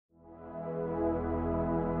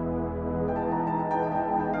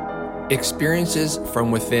experiences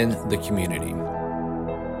from within the community,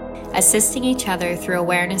 assisting each other through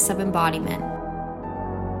awareness of embodiment,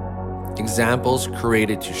 examples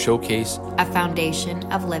created to showcase a foundation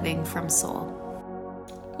of living from soul.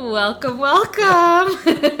 Welcome, welcome.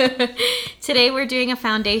 Today we're doing a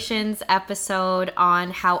Foundations episode on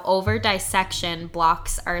how over dissection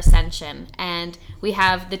blocks our ascension. And we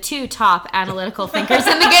have the two top analytical thinkers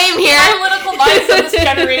in the game here. Analytical minds of this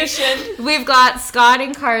generation. We've got Scott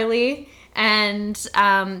and Carly. And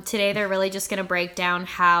today they're really just going to break down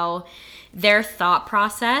how their thought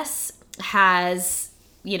process has,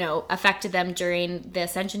 affected them during the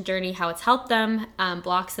ascension journey, how it's helped them,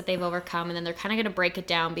 blocks that they've overcome, and then they're kind of going to break it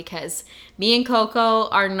down because me and Coco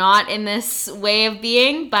are not in this way of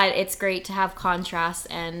being, but it's great to have contrast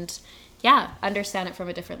and, understand it from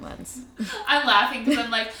a different lens. I'm laughing because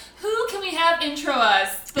I'm like, who can we have intro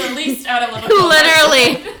us? The least analytical.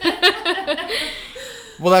 Literally.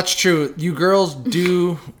 Well, that's true. You girls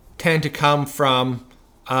do tend to come from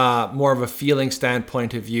more of a feeling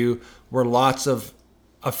standpoint of view, where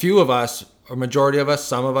a few of us, or majority of us,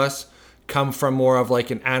 some of us, come from more of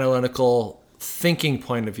like an analytical thinking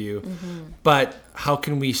point of view. Mm-hmm. But how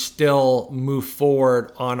can we still move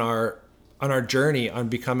forward on our journey on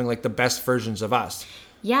becoming like the best versions of us?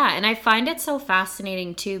 Yeah, and I find it so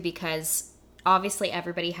fascinating too because obviously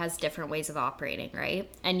everybody has different ways of operating, right?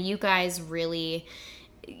 And you guys really...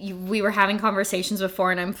 we were having conversations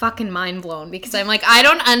before and I'm fucking mind blown because I'm like, I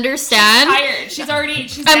don't understand. She's tired.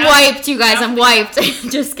 She's I'm wiped, you guys. I'm wiped.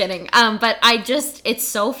 Just kidding. But it's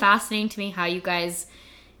so fascinating to me how you guys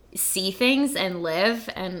see things and live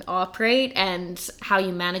and operate and how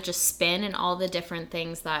you manage a spin and all the different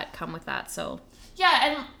things that come with that. So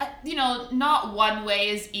yeah, and not one way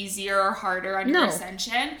is easier or harder on your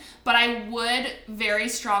ascension, but I would very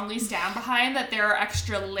strongly stand behind that there are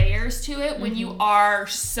extra layers to it when you are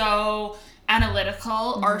so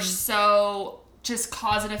analytical or so just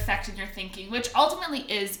cause and effect in your thinking, which ultimately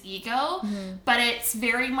is ego, but it's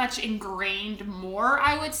very much ingrained more,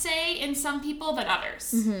 I would say, in some people than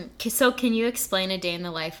others. Mm-hmm. So can you explain a day in the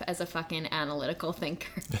life as a fucking analytical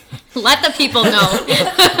thinker? Let the people know.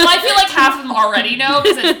 Well, I feel like half of them already know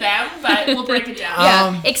because it's them, but we'll break it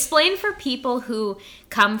down. Yeah. Explain for people who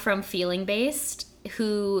come from feeling based,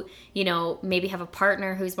 who, maybe have a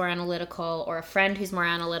partner who's more analytical or a friend who's more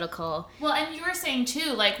analytical. Well, and you were saying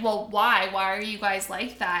too, like, well, why? Why are you guys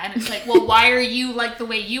like that? And it's like, well, why are you like the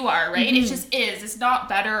way you are, right? It just is. It's not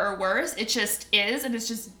better or worse. It just is, and it's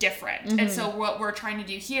just different. And so what we're trying to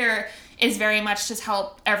do here is very much just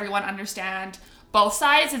help everyone understand both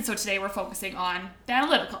sides. And so today we're focusing on the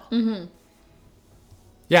analytical. Mm-hmm.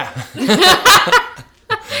 Yeah.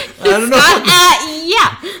 I don't know.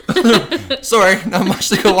 Sorry, not much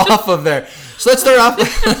to go off of there. So let's start off.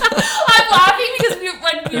 I'm laughing because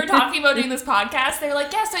when we were talking about doing this podcast, they were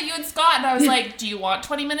like, yeah, so you and Scott. And I was like, do you want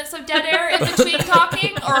 20 minutes of dead air in between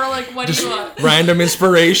talking? Or like, what do you want? Random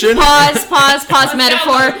inspiration. Pause,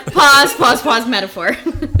 metaphor. Pause, metaphor.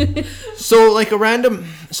 So like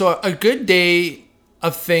a good day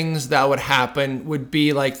of things that would happen would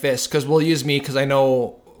be like this. Because we'll use me because I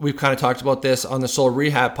know we've kind of talked about this on the Soul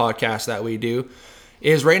Rehab podcast that we do,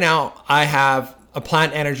 is right now I have a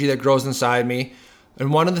plant energy that grows inside me.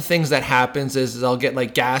 And one of the things that happens is I'll get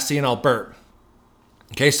like gassy and I'll burp.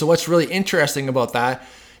 Okay, so what's really interesting about that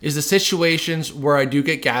is the situations where I do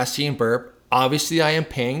get gassy and burp, obviously I am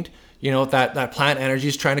pinged. That plant energy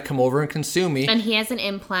is trying to come over and consume me. And he has an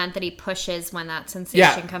implant that he pushes when that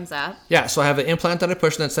sensation comes up. Yeah, so I have an implant that I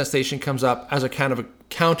push when that sensation comes up as a kind of a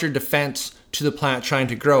counter defense to the plant trying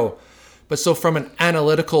to grow. But so from an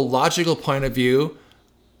analytical, logical point of view,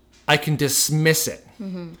 I can dismiss it.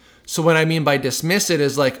 Mm-hmm. So what I mean by dismiss it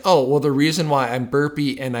is like, oh, well, the reason why I'm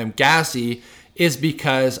burpy and I'm gassy is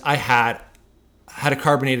because I had a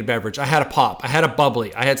carbonated beverage. I had a pop. I had a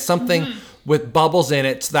bubbly. I had something with bubbles in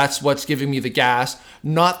it. So that's what's giving me the gas,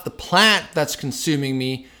 not the plant that's consuming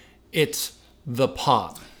me. It's the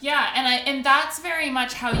pop. Yeah, and that's very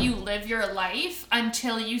much how you live your life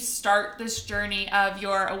until you start this journey of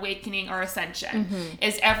your awakening or ascension.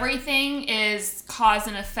 Is everything is cause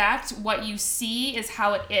and effect. What you see is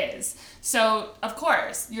how it is. So, of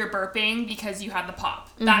course, you're burping because you had the pop.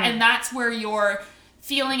 And that's where your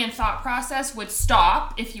feeling and thought process would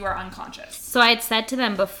stop if you are unconscious. So I had said to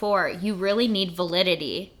them before, you really need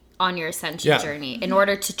validity on your ascension journey in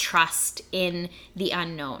order to trust in the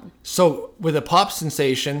unknown. So with a pop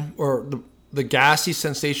sensation or the gassy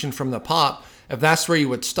sensation from the pop, if that's where you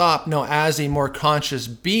would stop, no, as a more conscious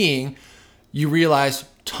being, you realize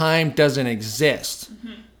time doesn't exist.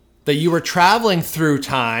 That you were traveling through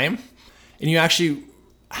time and you actually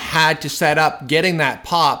had to set up getting that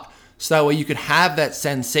pop So that way you could have that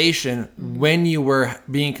sensation when you were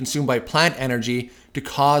being consumed by plant energy to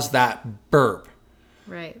cause that burp.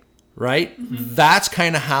 Right. Right? That's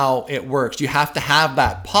kind of how it works. You have to have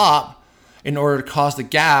that pop in order to cause the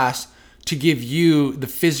gas to give you the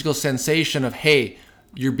physical sensation of, hey,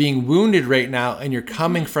 you're being wounded right now and you're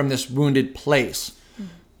coming from this wounded place.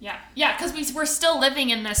 Yeah, because we're still living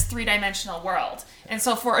in this 3-dimensional world. And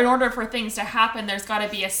so in order for things to happen, there's got to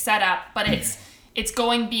be a setup, but it's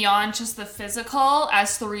going beyond just the physical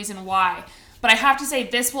as the reason why. But I have to say,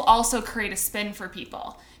 this will also create a spin for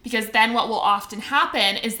people. Because then what will often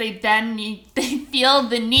happen is they feel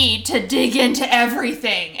the need to dig into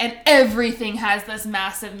everything. And everything has this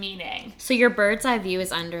massive meaning. So your bird's eye view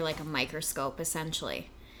is under like a microscope, essentially.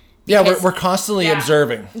 Because, we're constantly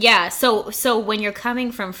observing. Yeah, so when you're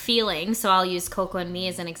coming from feeling, so I'll use Coco and me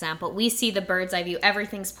as an example, we see the bird's eye view,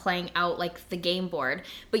 everything's playing out like the game board,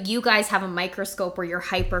 but you guys have a microscope where you're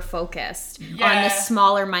hyper-focused on the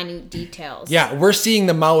smaller, minute details. Yeah, we're seeing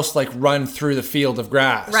the mouse like run through the field of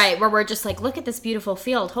grass. Right, where we're just like, look at this beautiful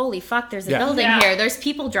field, holy fuck, there's a building here, there's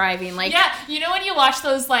people driving, like... Yeah, you know when you watch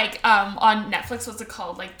those, like, on Netflix, what's it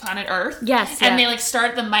called, like Planet Earth? Yes, and they, like,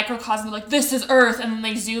 start the microcosm, like, this is Earth, and then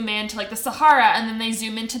they zoom into like the Sahara, and then they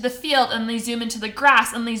zoom into the field, and they zoom into the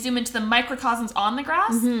grass, and they zoom into the microcosms on the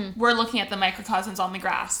grass. We're looking at the microcosms on the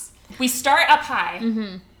grass. We start up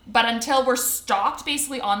high, but until we're stopped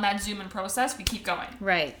basically on that zoom in process, we keep going.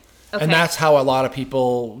 Right. Okay. And that's how a lot of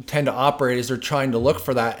people tend to operate, is they're trying to look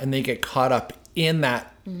for that, and they get caught up in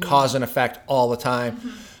that cause and effect all the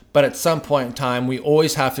time. But at some point in time, we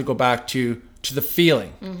always have to go back to the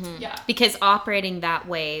feeling. Yeah. Because operating that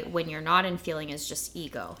way when you're not in feeling is just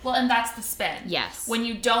ego. Well, and that's the spin. Yes. When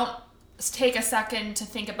you don't take a second to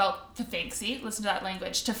think about the fancy, listen to that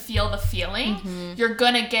language, to feel the feeling, you're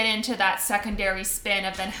going to get into that secondary spin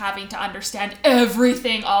of then having to understand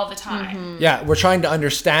everything all the time. Yeah, we're trying to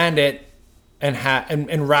understand it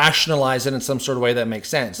and rationalize it in some sort of way that makes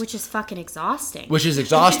sense. Which is fucking exhausting. Which is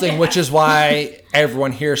exhausting, which is why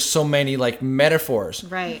everyone hears so many like metaphors.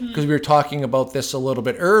 Right. Because we were talking about this a little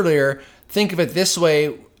bit earlier. Think of it this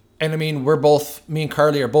way, and I mean, me and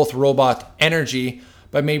Carly are both robot energy,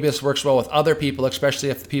 but maybe this works well with other people, especially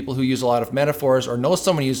if the people who use a lot of metaphors or know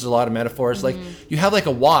someone who uses a lot of metaphors. Like, you have like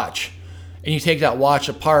a watch, and you take that watch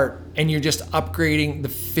apart and you're just upgrading the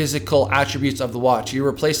physical attributes of the watch. You're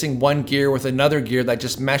replacing one gear with another gear that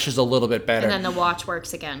just meshes a little bit better. And then the watch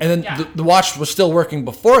works again. And then the watch was still working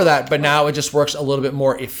before that, but now it just works a little bit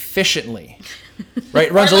more efficiently. Right?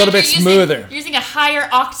 It runs a little bit smoother. Using a higher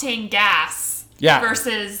octane gas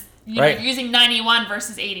versus using 91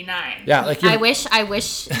 versus 89. Yeah, like I wish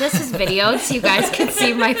this is videoed so you guys could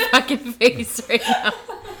see my fucking face right now.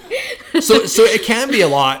 So it can be a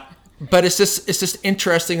lot. But it's just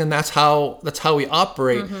interesting, and that's how we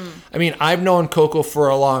operate. I mean, I've known Coco for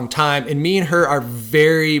a long time, and me and her are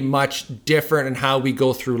very much different in how we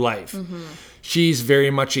go through life. She's very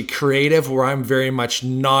much a creative, where I'm very much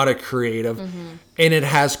not a creative, and it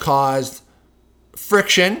has caused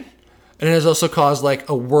friction, and it has also caused like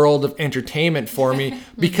a world of entertainment for me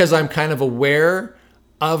because I'm kind of aware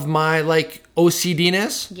of my like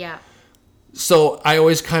OCD-ness. Yeah. So I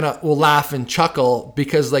always kind of will laugh and chuckle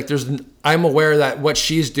because like I'm aware that what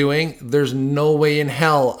she's doing, there's no way in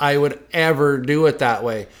hell I would ever do it that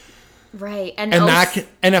way. Right. And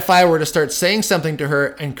if I were to start saying something to her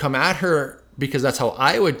and come at her because that's how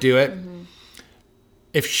I would do it,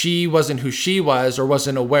 if she wasn't who she was or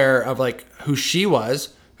wasn't aware of like who she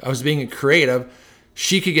was, I was being a creative,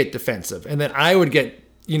 she could get defensive. And then I would get,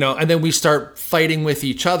 and then we start fighting with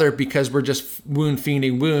each other because we're just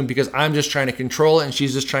wound because I'm just trying to control it and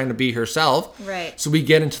she's just trying to be herself. Right. So we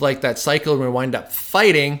get into like that cycle and we wind up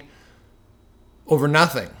fighting over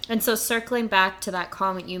nothing. And so circling back to that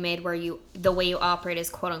comment you made where the way you operate is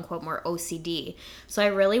quote unquote more OCD. So I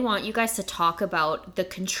really want you guys to talk about the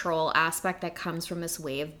control aspect that comes from this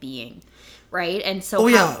way of being. Right. And so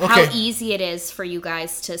how easy it is for you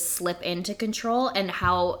guys to slip into control and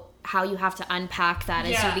how you have to unpack that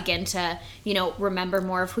as you begin to, remember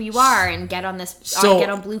more of who you are and get on this, get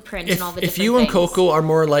on Blueprint and all the different things. If you and Coco are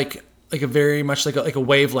more like a very much like a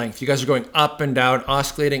wavelength, you guys are going up and down,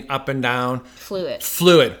 oscillating up and down.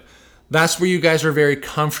 Fluid. That's where you guys are very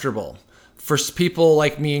comfortable. For people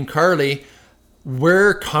like me and Carly,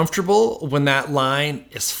 we're comfortable when that line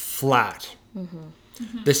is flat.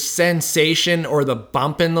 The sensation or the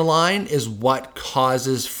bump in the line is what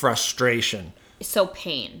causes frustration. So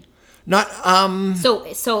pain. Not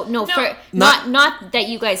not that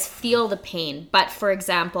you guys feel the pain, but for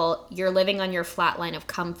example, you're living on your flat line of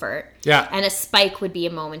comfort. Yeah. And a spike would be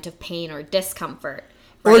a moment of pain or discomfort.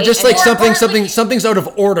 Or right? just like Or something's out of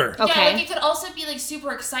order. Okay. Yeah, like it could also be like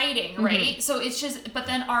super exciting, right? So it's just, but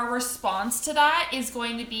then our response to that is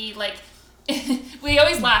going to be like, we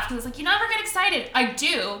always laugh because it's like, you never get excited. I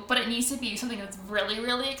do, but it needs to be something that's really,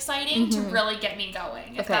 really exciting to really get me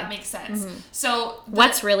going, if that makes sense. So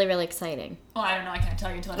What's really, really exciting? Well, I don't know. I can't tell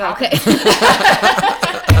you until it Okay.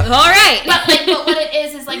 happens. All right. But what it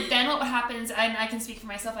is like then what happens, and I can speak for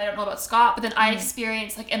myself, I don't know about Scott, but then I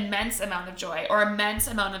experience like immense amount of joy or immense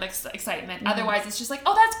amount of excitement. Otherwise, it's just like,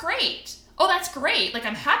 oh, that's great. Oh, that's great. Like,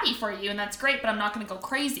 I'm happy for you and that's great, but I'm not going to go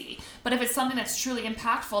crazy. But if it's something that's truly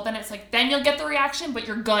impactful, then it's like, then you'll get the reaction, but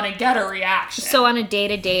you're going to get a reaction. So on a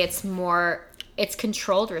day-to-day, it's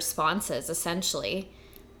controlled responses, essentially.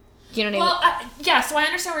 Do you know what I mean? Yeah, so I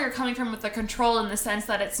understand where you're coming from with the control in the sense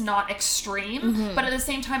that it's not extreme, but at the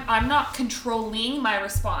same time, I'm not controlling my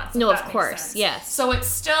response. No, if of that course, makes sense. yes. So it's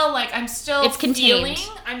still like, It's contained.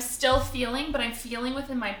 I'm still feeling, but I'm feeling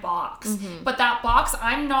within my box. But that box,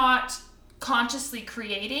 I'm not consciously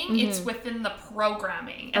creating, it's within the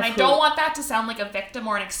programming. And I don't want that to sound like a victim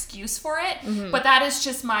or an excuse for it, but that is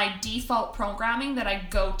just my default programming that I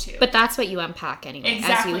go to. But that's what you unpack anyway.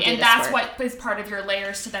 Exactly, as you do and this that's work. what is part of your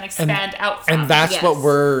layers to then expand out from. And that's Yes. what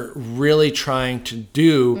we're really trying to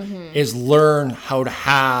do is learn how to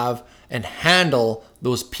have and handle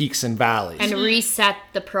those peaks and valleys. And reset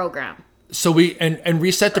the program. So we and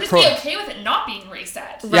reset the Just be okay with it not being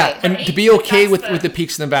reset. Yeah, Right. and to be okay That's with the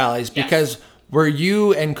peaks and the valleys, Yes. because where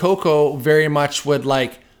you and Coco very much would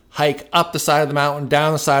like hike up the side of the mountain,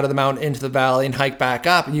 down the side of the mountain, into the valley, and hike back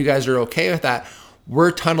up, and you guys are okay with that.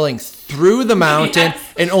 We're tunneling through the mountain Yes.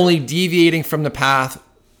 and only deviating from the path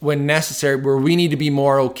when necessary, where we need to be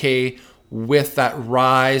more okay with that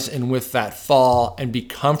rise and with that fall and be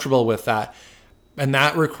comfortable with that. And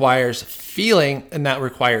that requires feeling, and that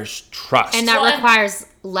requires trust. And that Well, requires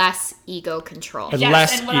less ego control. And Yes,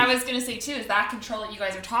 less and what I was going to say too is that control that you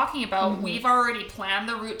guys are talking about, we've already planned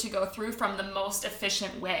the route to go through from the most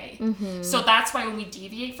efficient way. So that's why when we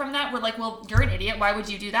deviate from that, we're like, well, you're an idiot. Why would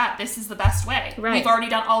you do that? This is the best way. Right. We've already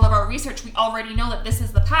done all of our research. We already know that this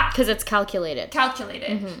is the path. Because it's calculated.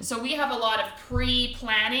 Calculated. So we have a lot of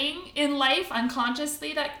pre-planning in life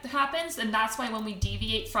unconsciously that happens, and that's why when we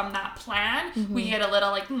deviate from that plan, we get a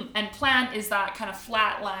little like, and plan is that kind of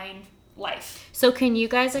flat line life. So can you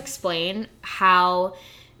guys explain how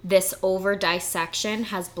this over dissection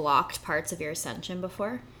has blocked parts of your ascension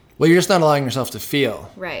before? Well, you're just not allowing yourself to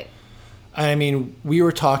feel. Right. I mean, we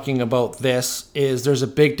were talking about this, is there's a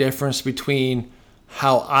big difference between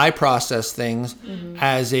how I process things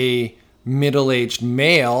as a middle-aged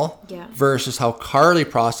male versus how Carly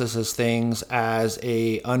processes things as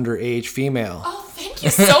a underage female. Oh, thank you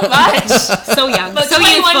so much. So young. The So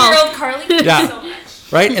youthful. 21-year-old Carly, thank Yeah. you so much.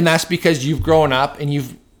 Right? And that's because you've grown up and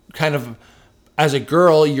you've kind of, as a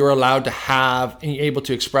girl, you're allowed to have and you're able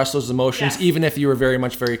to express those emotions, Yes. even if you were very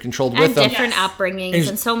controlled And with them. different Yes. upgings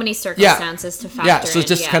and so many circumstances to factor Yeah, so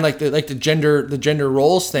it's in. just kind of like the gender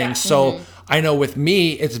roles thing. Yeah. So I know with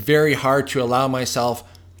me, it's very hard to allow myself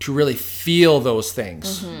to really feel those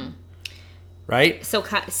things. Right? So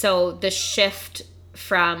the shift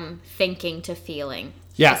from thinking to feeling.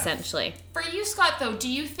 Yeah. Essentially. For you, Scott, though, do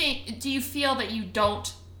you feel that you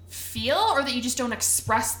don't feel or that you just don't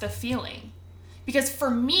express the feeling? Because for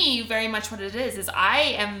me, very much what it is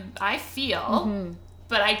I feel,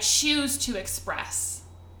 but I choose to express.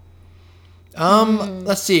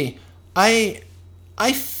 Let's see. I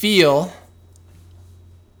feel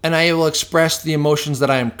and I will express the emotions that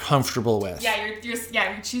I am comfortable with. Yeah,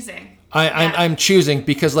 you're choosing. I'm choosing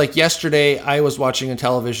because like yesterday I was watching a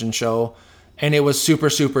television show and it was super,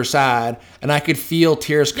 super sad and I could feel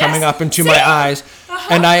tears coming up into my eyes.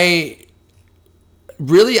 And I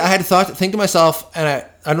had to think to myself, and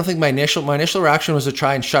I don't think my initial reaction was to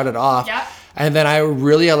try and shut it off. Yep. And then I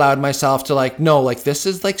really allowed myself to like, no, like this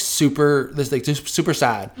is super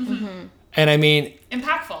sad. And I mean,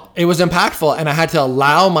 Impactful. it was impactful and I had to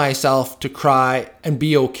allow myself to cry and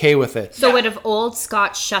be okay with it. So would have old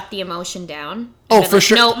Scott shut the emotion down? Oh, Been for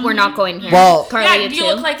sure. No, we're not going here. Well- Carly, Yeah, you you too?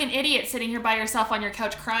 look like an idiot sitting here by yourself on your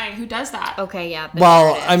couch crying. Who does that? Okay, yeah.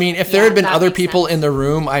 Well, I mean, if there had been that other makes people sense. in the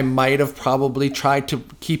room, I might have probably tried to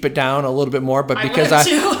keep it down a little bit more, but I because would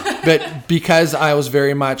too. but because I was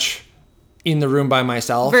very much in the room by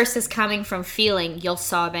myself. Versus coming from feeling, you'll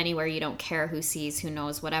sob anywhere, you don't care who sees, who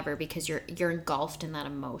knows, whatever, because you're engulfed in that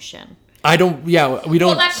emotion. I don't. Yeah, we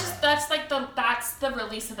don't. Well, that's the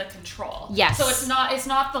release of the control. Yes. So it's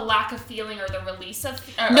not the lack of feeling or the release of.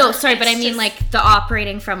 No, sorry, but I it's mean just like the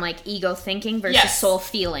operating from like ego thinking versus Yes. soul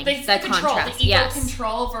feeling. the The control, contrast. the ego Yes.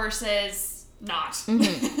 control versus not.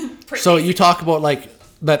 So you talk about like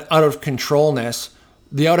that out of controlness.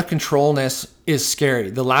 the out of controlness is scary.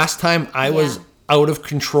 The last time I was out of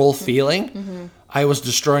control feeling, I was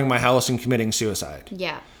destroying my house and committing suicide.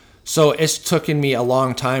 Yeah. So it's taken me a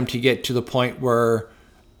long time to get to the point where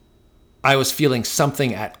I was feeling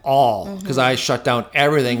something at all, because I shut down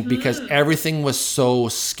everything because everything was so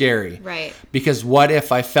scary. Right. Because what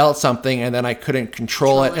if I felt something and then I couldn't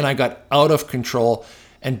control it and I got out of control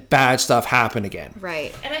and bad stuff happened again?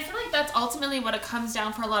 Right. And I feel like that's ultimately what it comes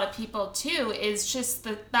down for a lot of people too, is just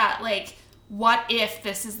that like, what if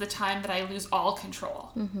this is the time that I lose all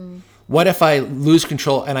control? What if I lose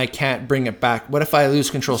control and I can't bring it back? What if I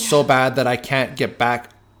lose control so bad that I can't get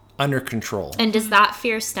back under control? And does that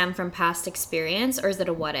fear stem from past experience, or is it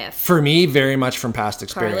a what if? For me, very much from past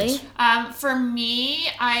experience. Carly? For me,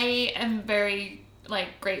 I am very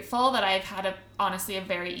grateful that I've had honestly a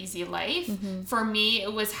very easy life. For me,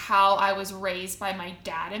 it was how I was raised by my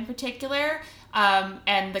dad in particular,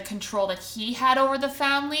 and the control that he had over the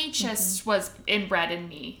family just was inbred in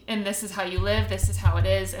me. And this is how you live, this is how it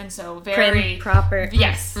is, and so very proper.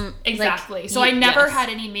 Yes, exactly. So I never had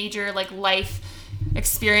any major life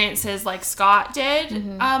experiences like Scott did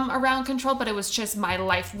around control, but it was just my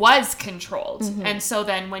life was controlled. And so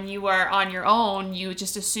then when you are on your own, you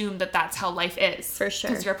just assume that that's how life is. For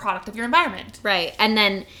sure. Because you're a product of your environment. Right. And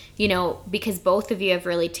then, because both of you have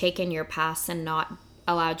really taken your past and not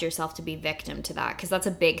allowed yourself to be victim to that, because that's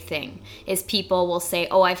a big thing, is people will say,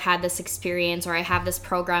 oh, I've had this experience, or I have this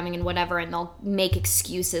programming and whatever, and they'll make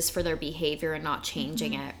excuses for their behavior and not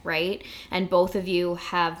changing it, right? And both of you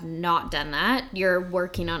have not done that. You're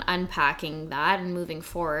working on unpacking that and moving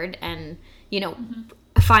forward and,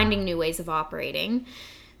 finding new ways of operating.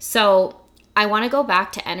 So I want to go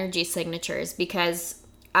back to energy signatures because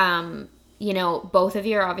both of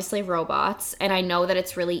you are obviously robots, and I know that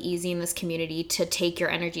it's really easy in this community to take your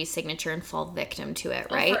energy signature and fall victim to it,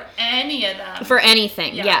 right? For any of them. For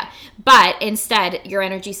anything, yeah. But instead, your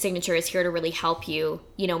energy signature is here to really help you,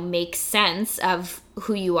 make sense of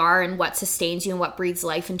who you are and what sustains you and what breathes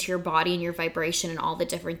life into your body and your vibration and all the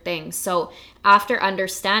different things. So after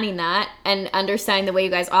understanding that and understanding the way you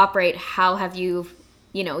guys operate, how have you,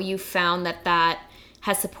 you found that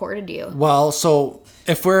has supported you? Well, so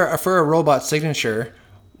if we're a robot signature,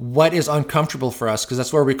 what is uncomfortable for us? Because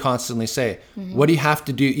that's where we constantly say, what do you have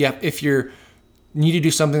to do? If you need to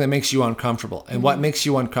do something that makes you uncomfortable, and what makes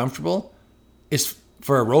you uncomfortable is,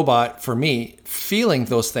 for a robot, for me, feeling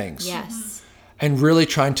those things. Yes. And really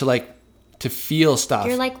trying to feel stuff.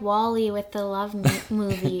 You're like WALL-E with the Love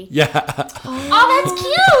movie. Yeah. Oh,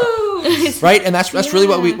 that's cute. Right, and that's really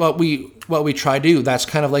what we try to do. That's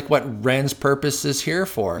kind of like what Ren's purpose is here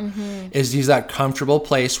for, is he's that comfortable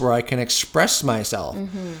place where I can express myself.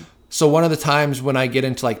 So one of the times when I get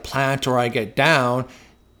into plant or I get down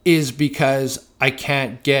is because I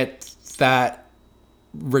can't get that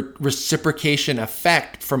reciprocation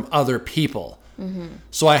effect from other people.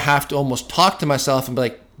 So I have to almost talk to myself and be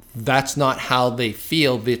like, that's not how they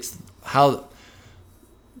feel. It's how,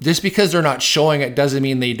 just because they're not showing it doesn't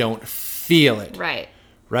mean they don't feel it.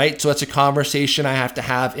 Right? So it's a conversation I have to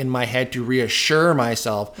have in my head to reassure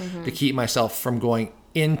myself, to keep myself from going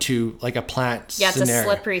into a plant scenario. It's a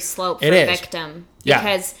slippery slope for a victim.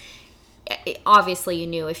 Because obviously you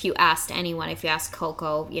knew, if you asked anyone, if you asked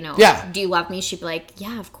Coco, do you love me? She'd be like,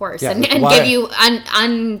 yeah, of course. And give you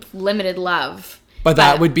unlimited love. But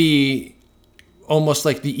that would be almost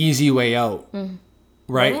like the easy way out.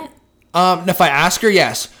 Right? If I ask her,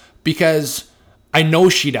 yes. Because I know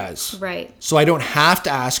she does. Right. So I don't have to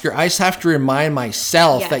ask her. I just have to remind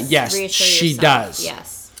myself that, yes, she does.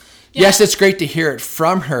 Yes. Yes, it's great to hear it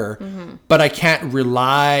from her, but I can't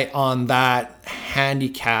rely on that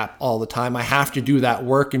handicap all the time. I have to do that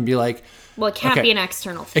work and be like, well, it can't be an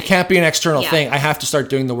external thing. It can't be an external thing. I have to start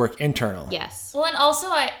doing the work internal. Yes. Well, and also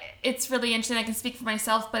it's really interesting. I can speak for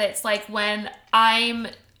myself, but it's like when I'm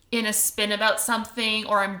in a spin about something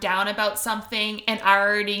or I'm down about something and I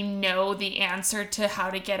already know the answer to how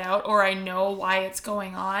to get out, or I know why it's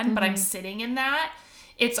going on, but I'm sitting in that,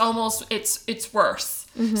 it's almost, it's worse.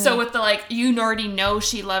 So with the you already know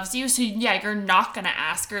she loves you, so you're not gonna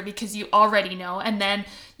ask her because you already know, and then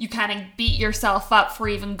you kind of beat yourself up for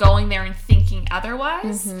even going there and thinking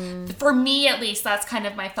otherwise. For me, at least, that's kind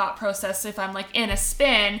of my thought process if I'm in a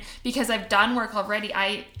spin, because I've done work already.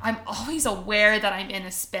 I'm always aware that I'm in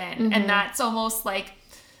a spin, and that's almost like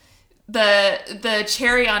the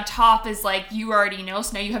cherry on top is you already know,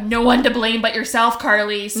 so now you have no one to blame but yourself,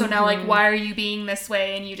 Carly. So now why are you being this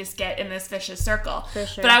way? And you just get in this vicious circle. For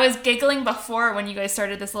sure. But I was giggling before when you guys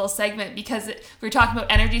started this little segment, because we were talking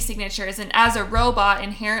about energy signatures, and as a robot,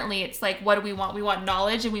 inherently it's what do we want? We want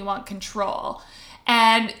knowledge and we want control.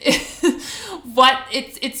 And what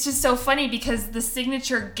it's just so funny because the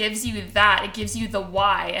signature gives you that. It gives you the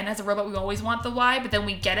why. And as a robot, we always want the why, but then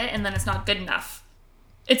we get it and then it's not good enough.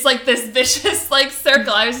 It's like this vicious like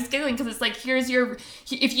circle. I was just giggling because it's like, here's your,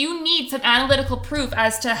 if you need some analytical proof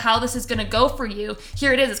as to how this is going to go for you,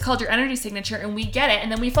 here it is. It's called your energy signature and we get it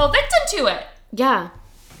and then we fall victim to it. Yeah.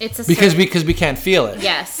 It's a because we can't feel it.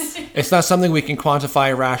 Yes. It's not something we can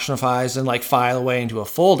quantify, rationalize, and like file away into a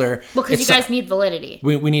folder. Well, because you guys need validity.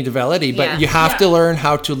 We need the validity, but you have to learn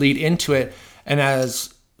how to lead into it. And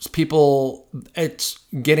as people, it's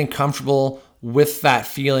getting comfortable with that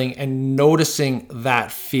feeling and noticing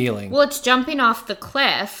that feeling. Well, it's jumping off the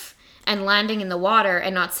cliff and landing in the water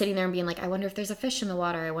and not sitting there and being like, I wonder if there's a fish in the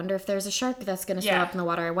water. I wonder if there's a shark that's going to swim up in the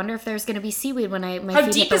water. I wonder if there's going to be seaweed when my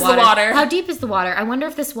feet hit the water. How deep is the water? I wonder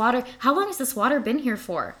if this water, how long has this water been here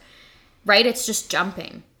for? Right? It's just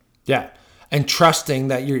jumping. Yeah. And trusting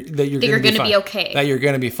that you're going to be okay. That you're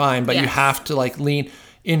going to be fine, but you have to like lean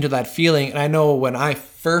into that feeling. And I know when I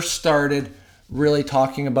first started really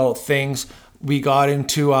talking about things, we got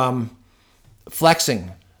into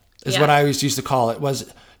flexing is what I always used to call it.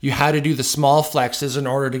 Was you had to do the small flexes in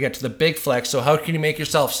order to get to the big flex. So how can you make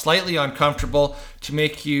yourself slightly uncomfortable to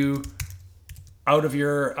make you out of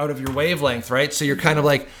your wavelength, right? So you're kind of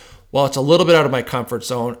like, well, it's a little bit out of my comfort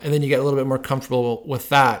zone, and then you get a little bit more comfortable with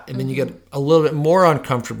that, and then you get a little bit more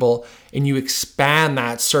uncomfortable, and you expand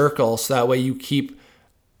that circle so that way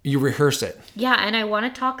you rehearse it. Yeah, and I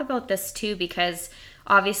want to talk about this too because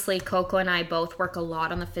obviously, Coco and I both work a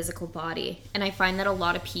lot on the physical body. And I find that a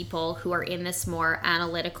lot of people who are in this more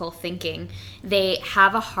analytical thinking, they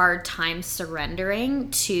have a hard time surrendering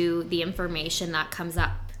to the information that comes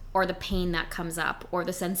up or the pain that comes up or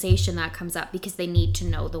the sensation that comes up because they need to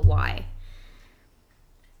know the why.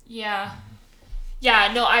 Yeah.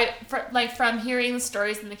 Yeah, no, from hearing the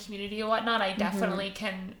stories in the community and whatnot, I definitely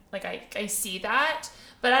can, like, I see that.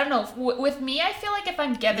 But I don't know. With me, I feel like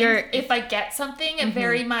if I get something, it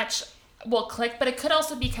very much will click. But it could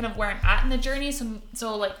also be kind of where I'm at in the journey.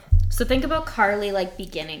 So think about Carly, like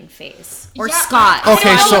beginning phase, or Scott.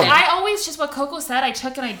 I always just what Coco said, I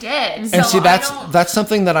took and I did. And see, that's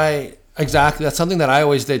something that that's something that I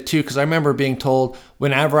always did too. Because I remember being told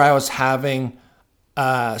whenever I was having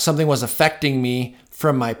something was affecting me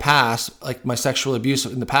from my past, like my sexual abuse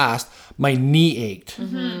in the past, my knee ached.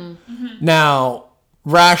 Now,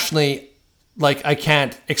 rationally, like I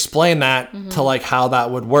can't explain that to like how that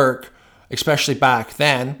would work, especially back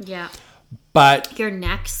then. Yeah. But your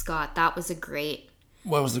neck, Scott, that was a great.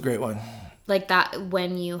 What was the great one? Like that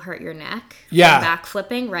when you hurt your neck. Yeah. Back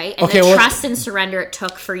flipping, right? And the trust and surrender it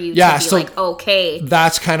took for you to be like, okay.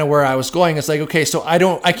 That's kind of where I was going. It's like, okay, so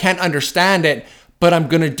I can't understand it, but I'm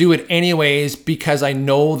going to do it anyways because I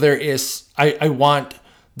know I want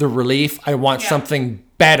the relief. I want something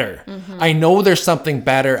better. I know there's something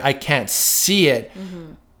better. I can't see it.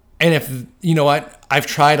 And if, you know what, I've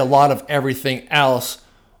tried a lot of everything else.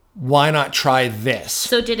 Why not try this?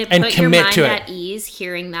 So did it put your mind at ease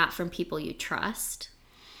hearing that from people you trust?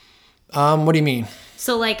 What do you mean?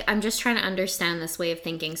 So like, I'm just trying to understand this way of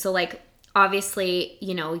thinking. So like, obviously,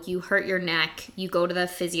 you know, you hurt your neck, you go to the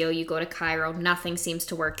physio, you go to chiro, nothing seems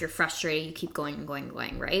to work, you're frustrated, you keep going and going and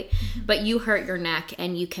going, right? But you hurt your neck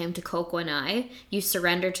and you came to Coco and I, you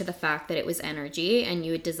surrendered to the fact that it was energy and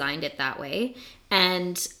you had designed it that way.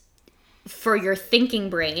 And for your thinking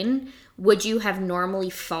brain, would you have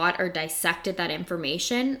normally fought or dissected that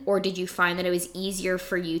information? Or did you find that it was easier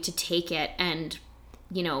for you to take it and,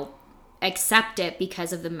 you know, accept it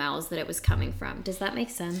because of the mouths that it was coming from? Does that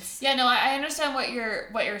make sense? Yeah, no, I understand what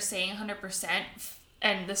you're saying 100%.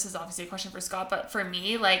 And this is obviously a question for Scott, but for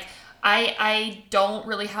me, like, I don't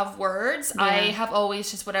really have words. Yeah. I have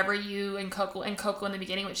always just whatever you and Coco in the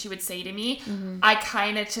beginning, what she would say to me, I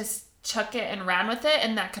kind of just took it and ran with it.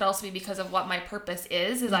 And that could also be because of what my purpose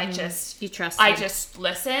is You trust I just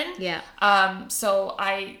listen. Yeah. So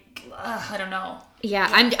I don't know.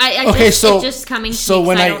 Yeah, just coming to me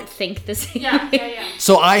when I don't think the same. Yeah.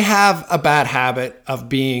 So I have a bad habit of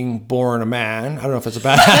being born a man. I don't know if it's a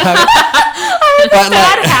bad habit.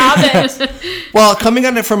 Bad habit. Well, coming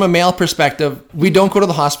at it from a male perspective, we don't go to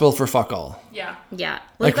the hospital for fuck all. Yeah. Well,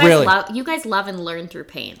 like really, you guys love and learn through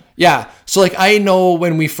pain. Yeah. So like I know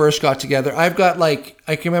when we first got together, I've got like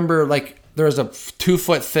I can remember like there was a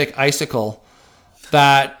 2-foot thick icicle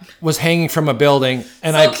that was hanging from a building,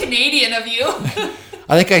 and Canadian of you.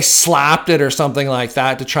 I think I slapped it or something like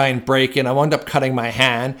that to try and break it. I wound up cutting my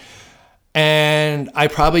hand, and I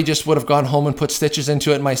probably just would have gone home and put stitches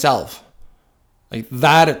into it myself. Like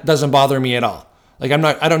that, it doesn't bother me at all. Like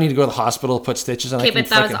I don't need to go to the hospital, put stitches on. Okay, but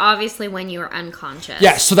that was obviously when you were unconscious.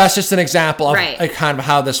 Yeah, so that's just an example of Right. like, kind of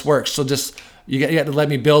how this works. So just you got to let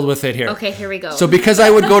me build with it here. Okay, here we go. So because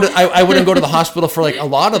I wouldn't go to the hospital for like a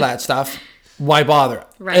lot of that stuff. Why bother?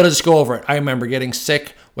 Right. It'll just go over it. I remember getting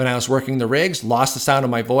sick when I was working the rigs, lost the sound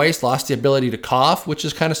of my voice, lost the ability to cough, which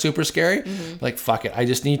is kind of super scary. Like, fuck it. I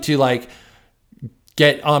just need to like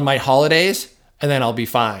get on my holidays and then I'll be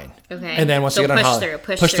fine. Okay. And then once I get on holiday,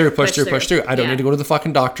 push through. I don't need to go to the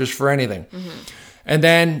fucking doctors for anything. And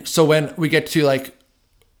then, so when we get to like,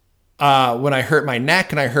 when I hurt my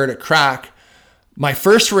neck and I heard it crack, my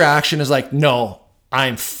first reaction is like, no,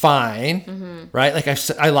 I'm fine, right? Like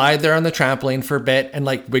I lied there on the trampoline for a bit and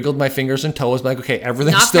like wiggled my fingers and toes, like, okay,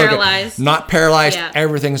 everything's Not still paralyzed. good. Not paralyzed. Yeah.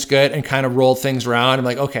 Everything's good, and kind of rolled things around. I'm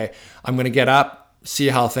like, okay, I'm going to get up, see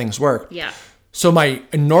how things work. Yeah. So my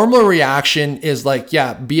normal reaction is like,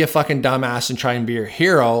 yeah, be a fucking dumbass and try and be your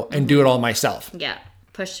hero and do it all myself. Yeah.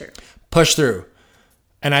 Push through. Push through.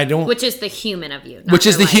 And I don't, Which is the human of you. which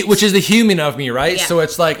is the human of me, right? Yeah. So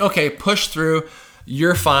it's like, okay, push through.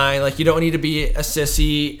 You're fine. Like, you don't need to be a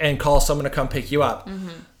sissy and call someone to come pick you up.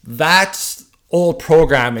 That's old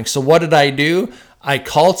programming. So what did I do? I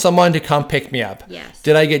called someone to come pick me up. Yes.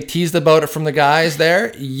 Did I get teased about it from the guys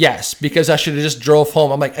there? Yes, because I should have just drove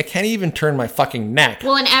home. I'm like, I can't even turn my fucking neck.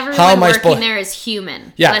 Well, and How everyone am I working supposed- there is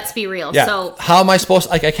human. Yeah. Let's be real. Yeah. So how am I supposed to,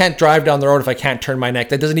 like, I can't drive down the road if I can't turn my neck.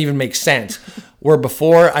 That doesn't even make sense. Where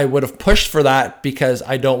before I would have pushed for that because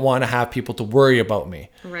I don't want to have people to worry about me.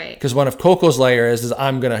 Right. Because one of Coco's layer is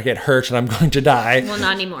I'm going to get hurt and I'm going to die. Well,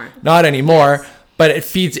 not anymore. Not anymore. But it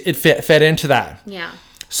fed into that. Yeah.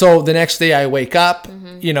 So the next day I wake up,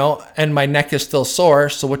 you know, and my neck is still sore.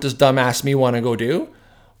 So what does dumbass me want to go do?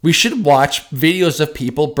 We should watch videos of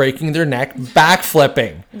people breaking their neck,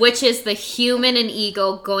 backflipping. Which is the human and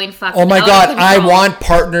ego going fucking Oh my out God, of I control. want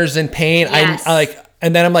partners in pain. Yes. I like,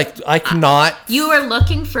 and then I'm like, I cannot. You were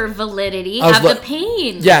looking for validity was of the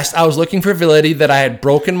pain. Yes, I was looking for validity that I had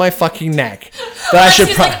broken my fucking neck. That I should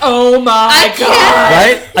She's like, oh my I God.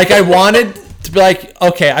 can't. right? Like I wanted to be like,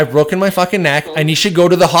 okay, I've broken my fucking neck. I need to go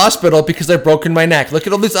to the hospital because I've broken my neck. Look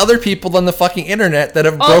at all these other people on the fucking internet that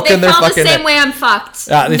have broken their found fucking the same neck. way I'm fucked.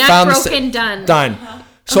 Yeah, they Neck found broken, done. Done.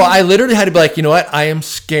 So I literally had to be like, you know what? I am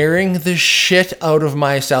scaring the shit out of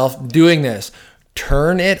myself doing this.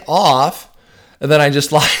 Turn it off. And then I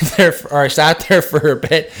just I sat there for a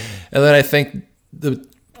bit. And then I think the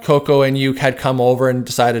Coco and you had come over and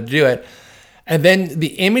decided to do it. And then the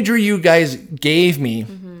imagery you guys gave me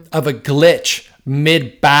of a glitch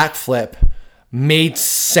mid backflip made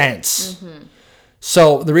sense.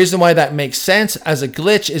 So the reason why that makes sense as a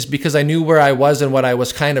glitch is because I knew where I was and what I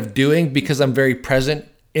was kind of doing because I'm very present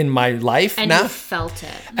in my life And now. you felt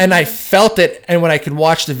it. And I felt it. And when I can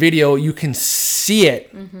watch the video, you can see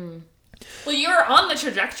it. Well, you were on the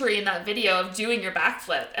trajectory in that video of doing your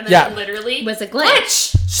backflip, and then Yeah. it literally Was a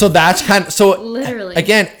glitch. So that's kind of, so Literally.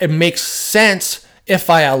 again, it makes sense if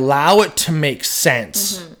I allow it to make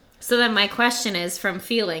sense. So then my question is, from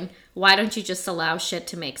feeling, why don't you just allow shit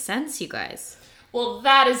to make sense, you guys? Well,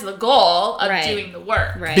 that is the goal of Right. doing the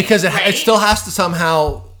work. Right. Because it Right. still has to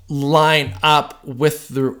somehow line up with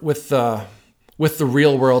the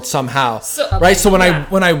real world somehow. So- right? So yeah.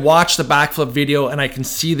 when I watch the backflip video and I can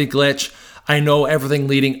see the glitch, I know everything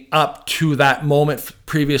leading up to that moment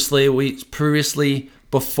previously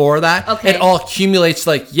before that. Okay. It all accumulates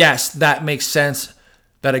like, yes, that makes sense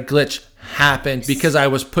that a glitch happened because I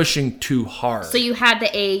was pushing too hard. So you had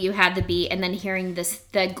the A, you had the B, and then hearing the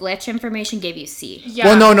glitch information gave you C. Yeah.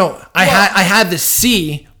 Well, no. I had the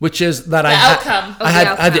C, which is that I outcome.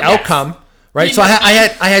 had the outcome. outcome, right? You So I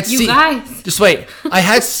had You C. guys. Just wait. I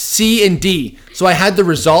had C and D. So I had the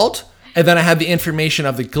result, and then I had the information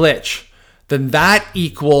of the glitch. Then that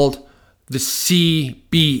equaled the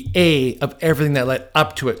CBA of everything that led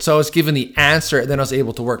up to it. So I was given the answer, and then I was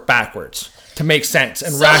able to work backwards to make sense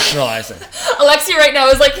and rationalize it. Alexia right now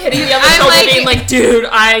is like hitting the other I'm shoulder, like- being like, dude,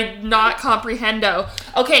 I not comprehendo.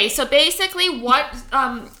 Okay, so basically what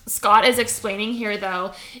Scott is explaining here,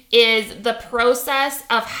 though, is the process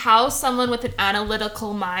of how someone with an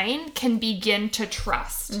analytical mind can begin to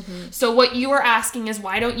trust. So what you are asking is,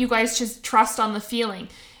 why don't you guys just trust on the feeling?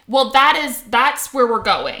 Well, that's where we're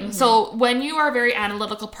going. So when you are a very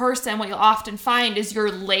analytical person, what you'll often find is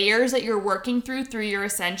your layers that you're working through your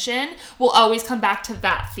ascension will always come back to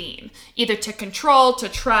that theme, either to control, to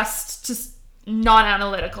trust,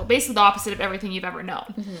 non-analytical, basically the opposite of everything you've ever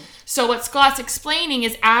known. So what Scott's explaining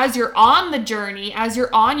is, as you're on the journey, as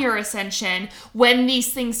you're on your ascension, when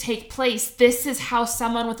these things take place, this is how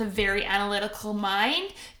someone with a very analytical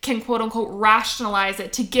mind can quote unquote rationalize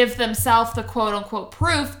it, to give themselves the quote unquote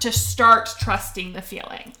proof to start trusting the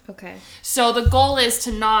feeling. Okay. So the goal is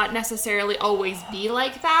to not necessarily always be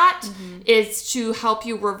like that, is to help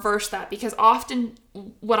you reverse that, because often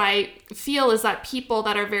what I feel is that people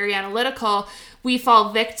that are very analytical, we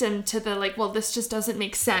fall victim to the like, well, this just doesn't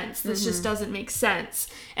make sense. This just doesn't make sense.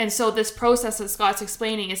 And so this process that Scott's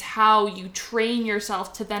explaining is how you train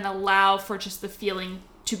yourself to then allow for just the feeling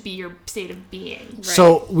to be your state of being. Right.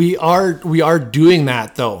 So we are doing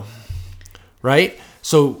that though, right?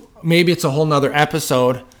 So maybe it's a whole nother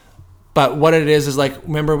episode, but what it is like,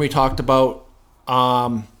 remember we talked about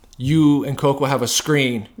you and Coco have a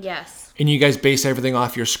screen. Yes. And you guys base everything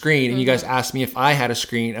off your screen. And you guys asked me if I had a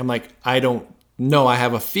screen. I'm like, I don't know. I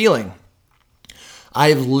have a feeling.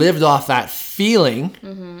 I've lived off that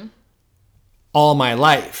feeling all my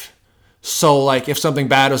life. So like if something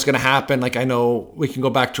bad was going to happen, like I know we can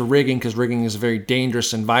go back to rigging, because rigging is a very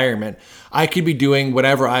dangerous environment. I could be doing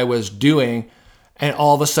whatever I was doing, and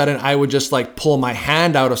all of a sudden I would just like pull my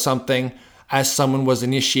hand out of something as someone was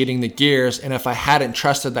initiating the gears. And if I hadn't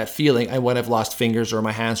trusted that feeling, I would have lost fingers or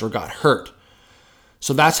my hands or got hurt.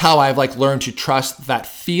 So that's how I've like learned to trust that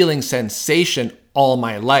feeling sensation all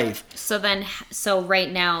my life. So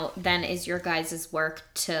right now then is your guys' work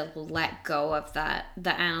to let go of the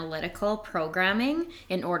analytical programming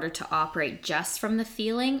in order to operate just from the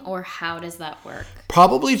feeling, or how does that work?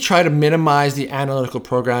 Probably try to minimize the analytical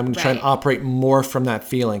programming, try and operate more from that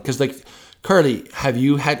feeling. Because like, Carly, have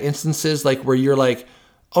you had instances like where you're like,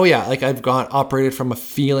 oh yeah, like I've operated from a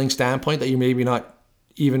feeling standpoint that you're maybe not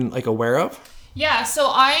even like aware of? Yeah, so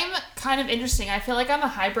I'm kind of interesting. I feel like I'm a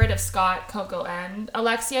hybrid of Scott, Coco, and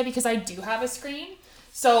Alexia, because I do have a screen.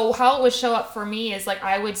 So how it would show up for me is like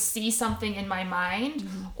I would see something in my mind,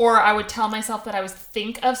 or I would tell myself that I would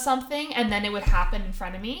think of something, and then it would happen in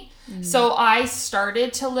front of me. So I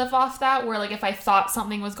started to live off that, where like if I thought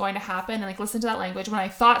something was going to happen, and like listen to that language, when I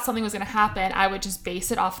thought something was going to happen, I would just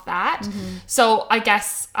base it off that. So I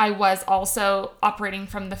guess I was also operating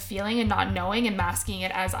from the feeling and not knowing and masking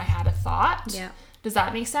it as I had a thought. Yeah. Does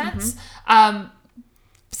that make sense?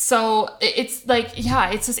 So it's like, yeah,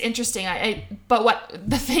 it's just interesting. But what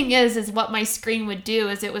the thing is what my screen would do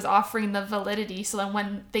is it was offering the validity. So then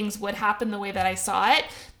when things would happen the way that I saw it,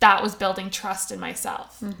 that was building trust in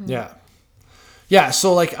myself. Yeah. Yeah.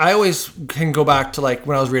 So like I always can go back to like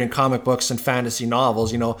when I was reading comic books and fantasy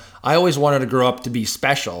novels, you know, I always wanted to grow up to be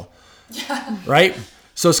special. Yeah. Right.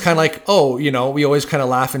 So it's kind of like, oh, you know, we always kind of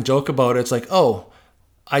laugh and joke about it. It's like, oh,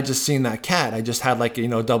 I just seen that cat. I just had like, you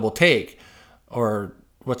know, double take, or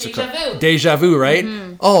what's it called? Deja vu, right?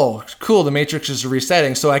 Oh, cool. The Matrix is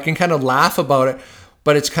resetting. So I can kind of laugh about it,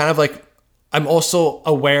 but it's kind of like I'm also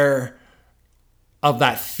aware of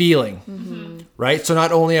that feeling, right? So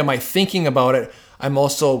not only am I thinking about it, I'm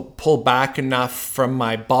also pulled back enough from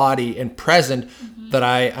my body and present that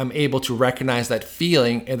I am able to recognize that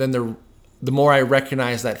feeling. And then the more I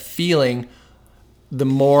recognize that feeling, the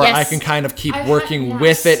more I can kind of keep working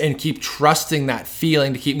with it and keep trusting that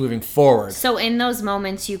feeling to keep moving forward. So in those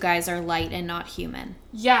moments, you guys are light and not human.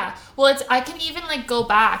 Yeah. Well, I can even like go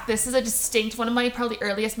back. This is a distinct, one of my probably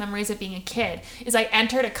earliest memories of being a kid is I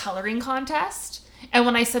entered a coloring contest. And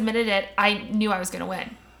when I submitted it, I knew I was going to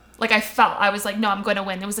win. Like I was like, no, I'm going to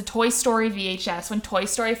win. It was a Toy Story VHS. When Toy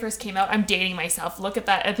Story first came out, I'm dating myself. Look at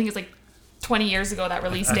that. I think it's like 20 years ago, that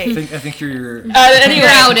release date. I think you're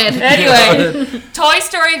Anyway, Toy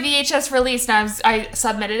Story VHS released, and I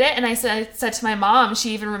submitted it, and I said to my mom,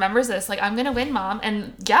 she even remembers this, like, I'm gonna win, Mom.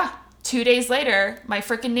 And yeah, 2 days later, my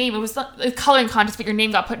freaking name, it was a coloring contest, but your name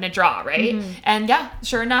got put in a draw, right? And yeah,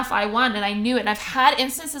 sure enough, I won, and I knew it. And I've had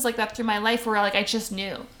instances like that through my life where like I just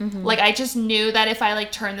knew. Like I just knew that if I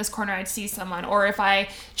like turned this corner, I'd see someone, or if I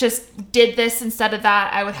just did this instead of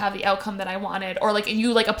that, I would have the outcome that I wanted. Or like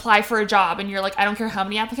you like apply for a job and you're like, I don't care how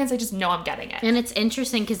many applicants, I just know I'm getting it. And it's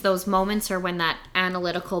interesting because those moments are when that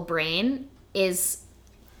analytical brain is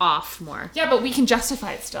off more. Yeah, but we can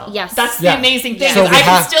justify it still. Yes. That's the amazing thing. So I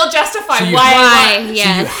can still justify why I won. So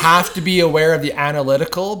you have to be aware of the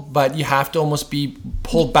analytical, but you have to almost be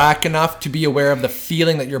pulled back enough to be aware of the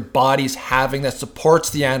feeling that your body's having that supports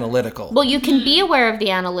the analytical. Well, you can be aware of the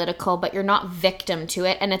analytical, but you're not victim to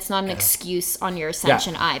it, and it's not an excuse on your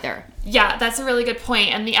ascension either. Yeah, that's a really good point.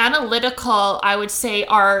 And the analytical, I would say,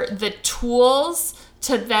 are the tools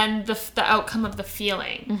to then the outcome of the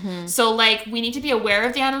feeling. So like we need to be aware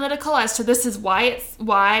of the analytical as to this is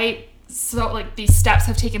why so like these steps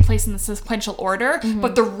have taken place in the sequential order,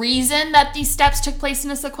 but the reason that these steps took place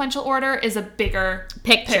in a sequential order is a bigger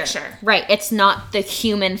picture. Right. It's not the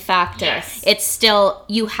human factor. Yes. It's still,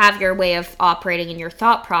 you have your way of operating in your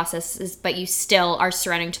thought processes, but you still are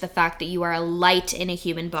surrendering to the fact that you are a light in a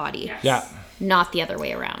human body. Yes. Yeah. Not the other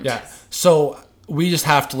way around. Yeah. So we just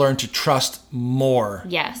have to learn to trust more.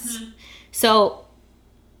 Yes. So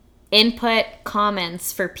input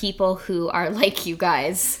comments for people who are like you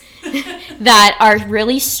guys that are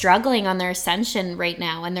really struggling on their ascension right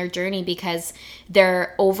now and their journey because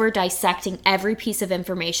they're over dissecting every piece of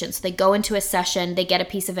information. So they go into a session, they get a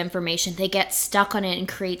piece of information, they get stuck on it and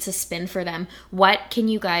creates a spin for them. What can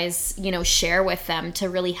you guys, share with them to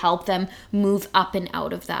really help them move up and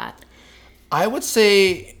out of that? I would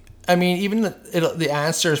say, even the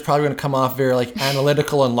answer is probably going to come off very like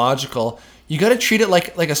analytical and logical. You got to treat it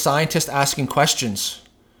like a scientist asking questions.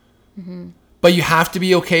 But you have to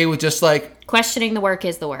be okay with just like... Questioning the work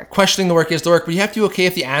is the work. Questioning the work is the work. But you have to be okay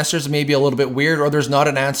if the answer is maybe a little bit weird or there's not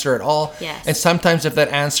an answer at all. Yes. And sometimes if that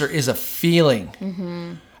answer is a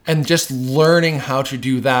feeling. And just learning how to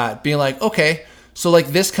do that. Being like, okay, so like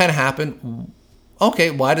this kind of happened.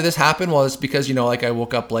 Okay, why did this happen? Well, it's because, I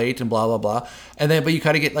woke up late and blah, blah, blah. And then, but you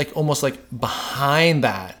got to get like almost like behind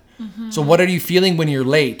that. So what are you feeling when you're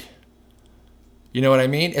late? You know what I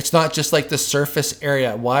mean? It's not just like the surface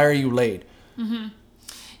area. Why are you late?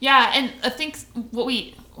 Yeah, and I think what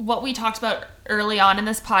we talked about early on in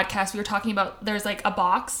this podcast, we were talking about there's like a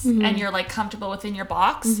box and you're like comfortable within your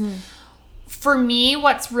box. For me,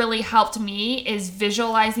 what's really helped me is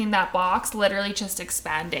visualizing that box literally just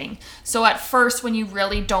expanding. So at first, when you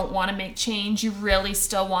really don't want to make change, you really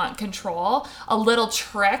still want control, a little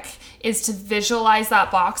trick is to visualize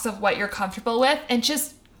that box of what you're comfortable with and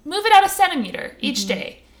just move it out a centimeter each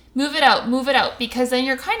day. Move it out, because then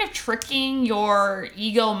you're kind of tricking your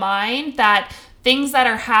ego mind that things that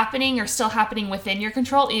are happening are still happening within your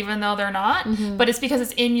control, even though they're not. But it's because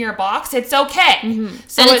it's in your box. It's okay.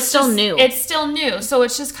 So and it's still new. It's still new. So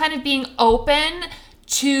it's just kind of being open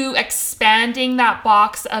to expanding that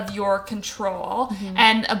box of your control.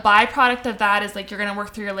 And a byproduct of that is like you're going to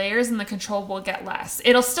work through your layers and the control will get less.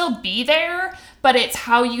 It'll still be there, but it's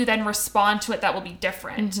how you then respond to it that will be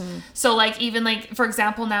different. So like even like, for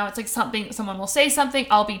example, now it's like someone will say something,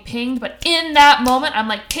 I'll be pinged, but in that moment I'm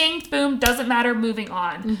like pinged, boom, doesn't matter, moving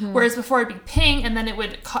on. Whereas before it'd be ping and then it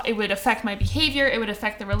would affect my behavior, it would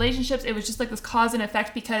affect the relationships. It was just like this cause and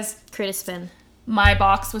effect because Create a spin. my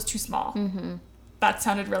box was too small. That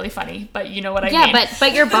sounded really funny, but you know what I mean. Yeah,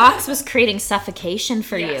 but your box was creating suffocation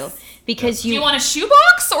for you because Do you want a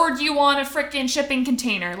shoebox or do you want a freaking shipping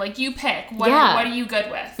container? Like you pick. What are you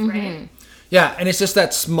good with, right? Yeah, and it's just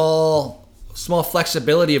that small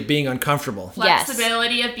flexibility of being uncomfortable.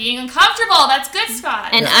 Flexibility of being uncomfortable. That's good,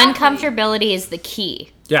 Scott. And uncomfortability is the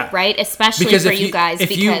key. Yeah. Right? Especially Because for you guys.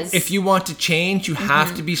 If you want to change, you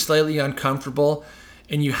have to be slightly uncomfortable.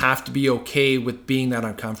 And you have to be okay with being that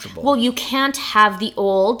uncomfortable. Well, you can't have the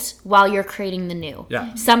old while you're creating the new.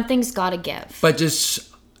 Yeah. Something's got to give. But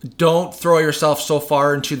just don't throw yourself so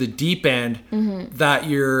far into the deep end that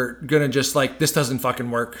you're going to just like, this doesn't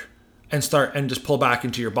fucking work and just pull back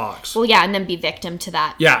into your box. Well, yeah, and then be victim to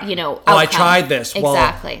that, outcome. I tried this.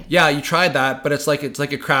 Exactly. Well, yeah, you tried that, but it's like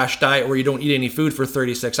a crash diet where you don't eat any food for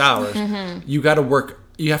 36 hours. You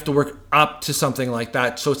have to work up to something like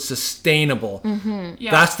that so it's sustainable.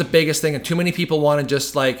 Yeah. That's the biggest thing. And too many people want to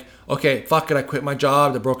just like, okay, fuck it, I quit my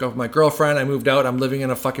job, I broke up with my girlfriend, I moved out, I'm living in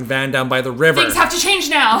a fucking van down by the river. Things have to change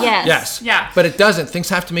now. Yes. Yeah. But it doesn't. Things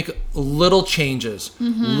have to make little changes.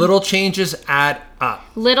 Little changes add up.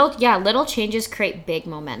 Little changes create big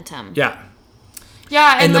momentum. Yeah.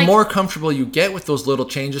 Yeah. And the like, more comfortable you get with those little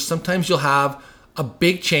changes, sometimes you'll have a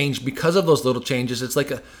big change because of those little changes. It's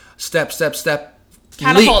like a step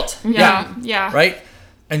catapult. leap. Yeah. Right?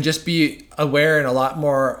 And just be aware and a lot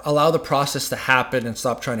more, allow the process to happen and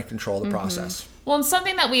stop trying to control the process. Well, and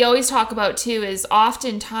something that we always talk about too is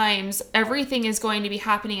oftentimes everything is going to be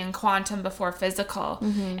happening in quantum before physical.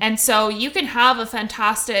 And so you can have a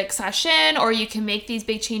fantastic session or you can make these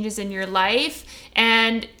big changes in your life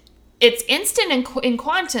and it's instant in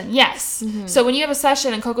quantum, yes. So when you have a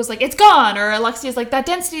session and Coco's like, it's gone, or Alexia's like, that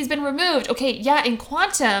density has been removed. Okay, yeah, in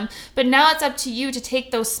quantum, but now it's up to you to take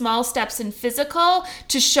those small steps in physical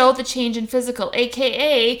to show the change in physical,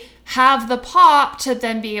 aka have the pop to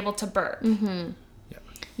then be able to burp.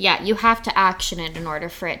 Yeah, you have to action it in order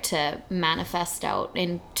for it to manifest out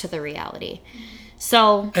into the reality.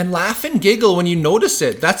 So and laugh and giggle when you notice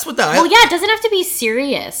it. That's what well, yeah, it doesn't have to be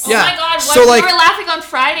serious. Oh my god, So, we like, were laughing on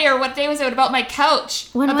Friday, or what day was it, about my couch?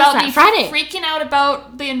 When was about that? me Friday. freaking out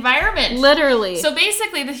about the environment. Literally. So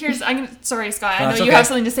basically, sorry, Scott, I No, know it's you okay. have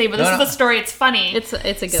something to say, but this No, is no. the story. It's funny. it's a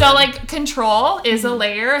good So, one. like, control is a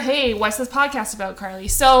layer. Hey, what's this podcast about, Carly?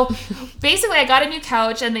 So, basically, I got a new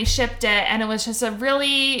couch and they shipped it, and it was just a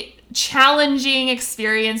really challenging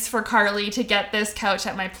experience for Carly to get this couch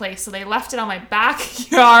at my place. So they left it on my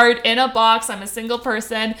backyard in a box. I'm a single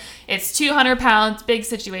person. It's 200 pounds, big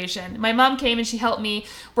situation. My mom came and she helped me.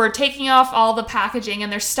 We're taking off all the packaging and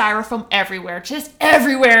there's styrofoam everywhere, just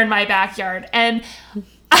everywhere in my backyard. And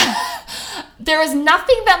there was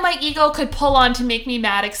nothing that my ego could pull on to make me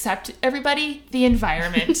mad except, everybody, the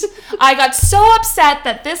environment. I got so upset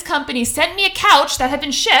that this company sent me a couch that had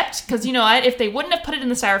been shipped, because you know what, if they wouldn't have put it in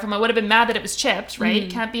the styrofoam, I would have been mad that it was chipped, right?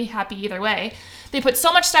 Can't be happy either way. They put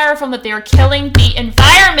so much styrofoam that they were killing the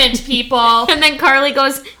environment, people. And then Carly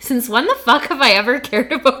goes, since when the fuck have I ever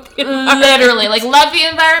cared about the environment? Literally, like, love the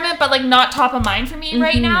environment, but like not top of mind for me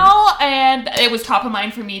right now. And it was top of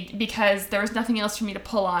mind for me because there was nothing else for me to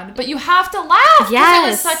pull on. But you have to laugh. 'Cause Yes.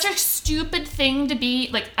 it was such a stupid thing to be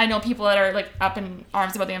like. I know people that are like up in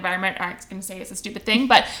arms about the environment aren't going to say it's a stupid thing,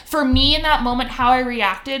 but for me in that moment, how I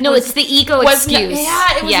reacted. No, was, it's the ego was excuse.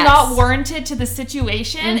 it was Yes. not warranted to the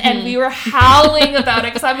situation, and we were howling about it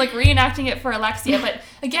because I'm like reenacting it for Alexia. But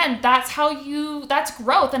again, that's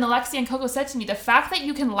growth. And Alexia and Coco said to me, the fact that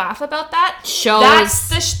you can laugh about that Shows.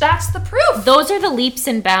 that's the proof. Those are the leaps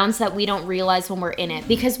and bounds that we don't realize when we're in it.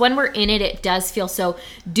 Because when we're in it, it does feel so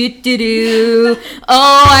do-do-do.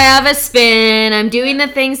 Oh, I have a spin. I'm doing the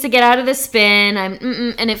things to get out of the spin.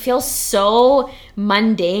 And it feels so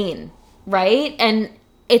mundane, right? And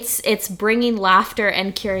it's bringing laughter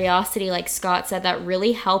and curiosity, like Scott said, that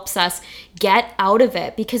really helps us get out of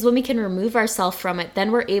it. Because when we can remove ourselves from it,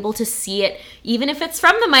 then we're able to see it, even if it's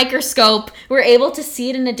from the microscope, we're able to see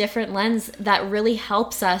it in a different lens that really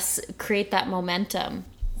helps us create that momentum.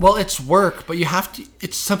 Well, it's work, but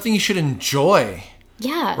it's something you should enjoy.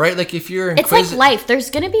 Yeah. Right? Like if you're It's like life. There's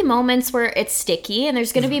going to be moments where it's sticky and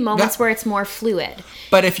there's going to be moments where it's more fluid.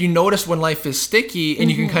 But if you notice when life is sticky and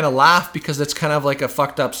you can kind of laugh because it's kind of like a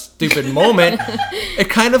fucked up, stupid moment, it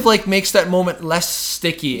kind of like makes that moment less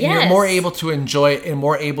sticky and you're more able to enjoy it and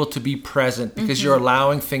more able to be present because you're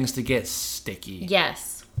allowing things to get sticky.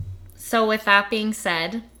 Yes. So with that being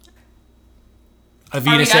said,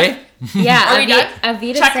 Avita say? yeah, Are we done?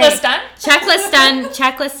 Avita Checklist say, done? Checklist done.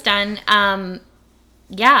 Checklist done.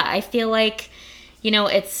 Yeah, I feel like,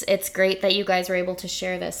 it's great that you guys were able to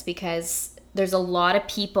share this because there's a lot of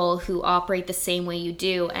people who operate the same way you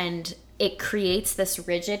do, and it creates this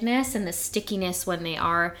rigidness and this stickiness when they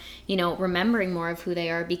are, remembering more of who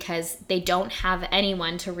they are because they don't have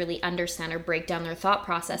anyone to really understand or break down their thought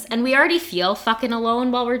process. And we already feel fucking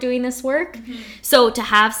alone while we're doing this work. So to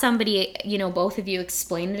have somebody, both of you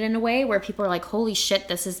explain it in a way where people are like, holy shit,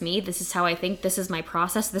 this is me. This is how I think. This is my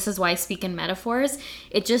process. This is why I speak in metaphors.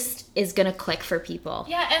 It just is going to click for people.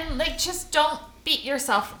 Yeah, and like just don't beat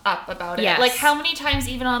yourself up about it. Yes. Like how many times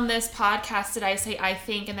even on this podcast did I say I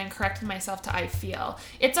think and then corrected myself to I feel?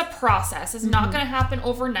 It's a process. It's not going to happen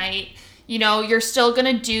overnight. You're still going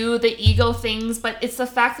to do the ego things, but it's the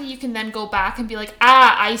fact that you can then go back and be like,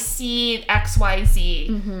 I see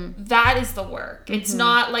XYZ. That is the work. It's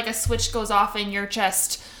not like a switch goes off and you're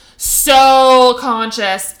just so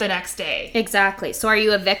conscious the next day. Exactly. So are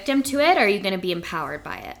you a victim to it or are you going to be empowered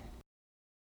by it?